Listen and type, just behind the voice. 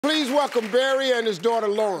Please welcome Barry and his daughter,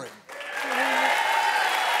 Lauren.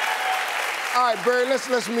 All right, Barry,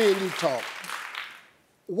 let's me and you talk.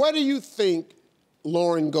 Where do you think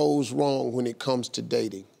Lauren goes wrong when it comes to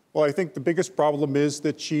dating? Well, I think the biggest problem is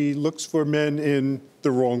that she looks for men in the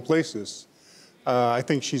wrong places. I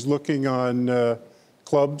think she's looking on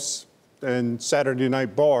clubs and Saturday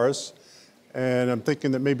night bars, and I'm thinking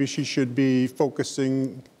that maybe she should be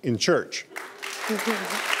focusing in church.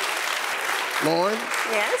 Lauren?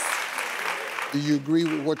 Yes? Do you agree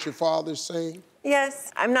with what your father's saying?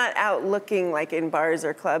 Yes. I'm not out looking like in bars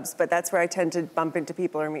or clubs, but that's where I tend to bump into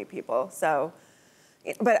people or meet people. So,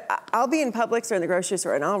 but I'll be in Publix or in the grocery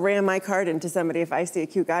store and I'll ram my card into somebody if I see a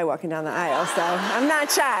cute guy walking down the aisle. So I'm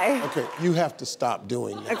not shy. Okay, you have to stop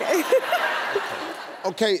doing that. Okay.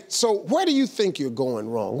 Okay, so where do you think you're going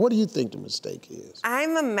wrong? What do you think the mistake is?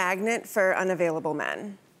 I'm a magnet for unavailable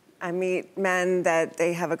men. I meet men that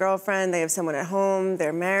they have a girlfriend, they have someone at home,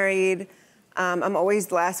 they're married. I'm always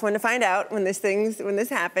the last one to find out when this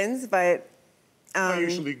happens, but... I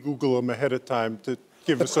usually Google them ahead of time to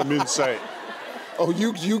give us some insight. Oh,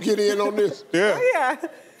 you get in on this? Yeah. Oh, yeah. As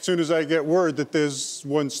soon as I get word that there's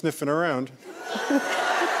one sniffing around.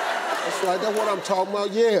 That's right, that's what I'm talking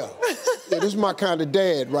about, yeah. Yeah, this is my kind of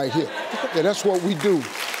dad right here. Yeah, that's what we do.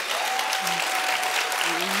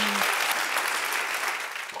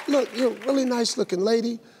 Look, you're a really nice looking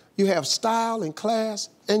lady. You have style and class,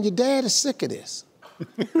 and your dad is sick of this.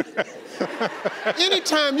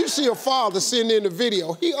 Anytime you see a father sitting in the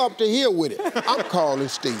video, he up to here with it. I'm calling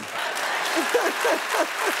Steve.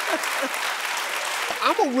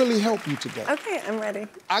 I'm gonna really help you today. Okay, I'm ready.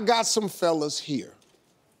 I got some fellas here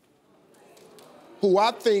who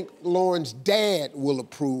I think Lauren's dad will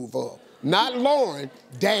approve of. Not Lauren,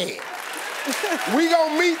 Dad. We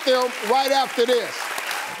gonna meet them right after this.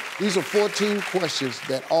 These are 14 questions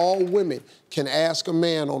that all women can ask a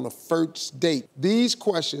man on the first date. These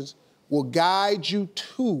questions will guide you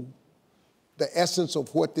to the essence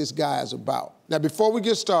of what this guy is about. Now, before we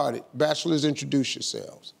get started, bachelors, introduce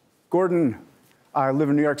yourselves. Gordon, I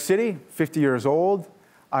live in New York City, 50 years old.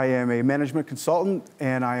 I am a management consultant,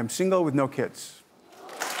 and I am single with no kids.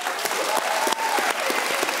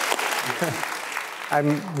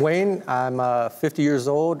 I'm Wayne. I'm 50 years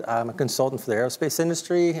old. I'm a consultant for the aerospace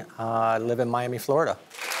industry. I live in Miami, Florida.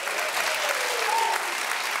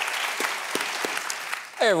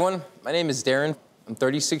 Hey everyone, my name is Darren. I'm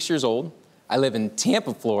 36 years old. I live in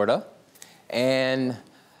Tampa, Florida, and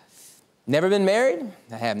never been married.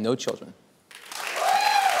 I have no children.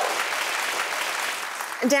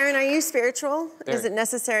 Darren, are you spiritual? Very. Is it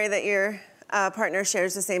necessary that your partner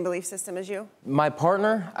shares the same belief system as you? My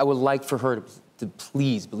partner, I would like for her to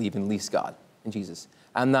please believe in at least God and Jesus.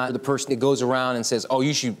 I'm not the person that goes around and says, oh,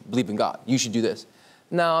 you should believe in God. You should do this.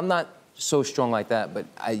 No, I'm not so strong like that, but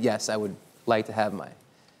yes, I would like to have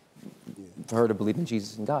for her to believe in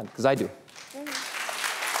Jesus and God, because I do.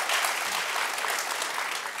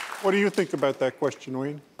 What do you think about that question,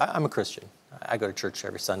 Wayne? I'm a Christian. I go to church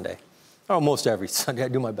every Sunday. Almost every Sunday. I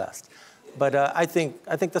do my best. But I think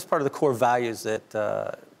that's part of the core values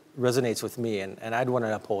that resonates with me, and I'd want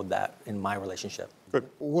to uphold that in my relationship. Good.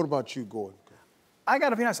 What about you, Gordon? I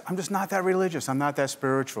gotta be honest, I'm just not that religious. I'm not that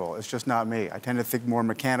spiritual. It's just not me. I tend to think more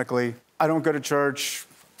mechanically. I don't go to church,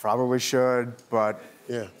 probably should, but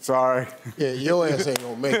yeah. Sorry. Yeah, your ass ain't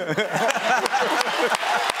gonna make it.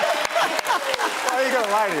 Why are you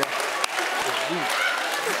gonna lie to you?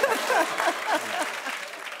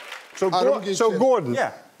 So Gordon,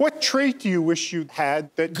 yeah. What trait do you wish you had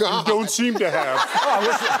that you don't seem to have?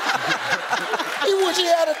 He wish he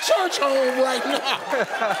had a church home right now.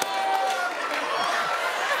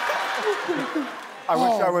 I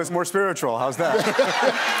wish I was more spiritual. How's that?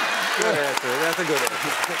 Good answer. That's a good answer.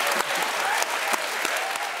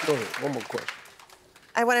 Go ahead, one more question.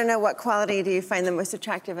 I want to know, what quality do you find the most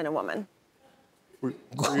attractive in a woman?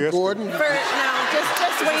 Gordon? No,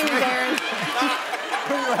 just Wayne and Darren.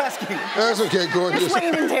 What are you asking? That's okay, Gordon. Just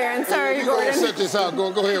Wayne and Darren. Sorry, you Gordon. Go set this out. Go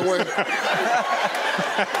ahead, Wayne.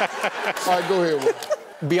 All right, go ahead,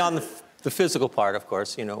 Wayne. Beyond the physical part, of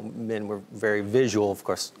course, you know, men were very visual, of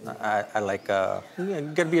course. I like, you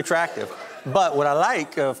got to be attractive. But what I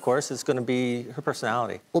like, of course, is going to be her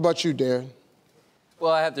personality. What about you, Darren?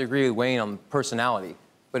 Well, I have to agree with Wayne on personality,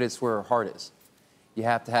 but it's where her heart is. You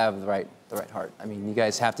have to have the right heart. I mean, you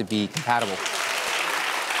guys have to be compatible.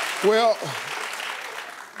 Well,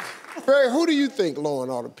 Barry, who do you think Lauren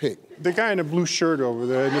ought to pick? The guy in the blue shirt over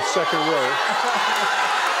there in the second row.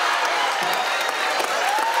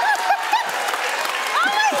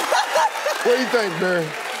 What do you think, Barry?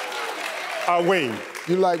 Wayne.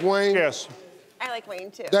 You like Wayne? Yes. I like like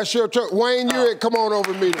Wayne, too. That's your turn. Wayne, you come on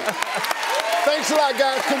over and meet him. Thanks a lot,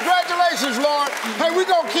 guys. Congratulations, Lauren. Hey, we're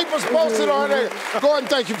going to keep us posted on it. Go ahead and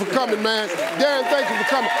thank you for coming, man. Darren, thank you for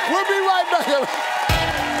coming. We'll be right back.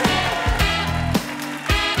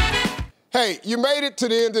 Hey, you made it to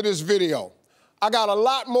the end of this video. I got a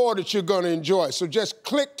lot more that you're going to enjoy, so just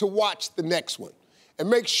click to watch the next one. And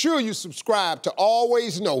make sure you subscribe to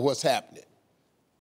always know what's happening.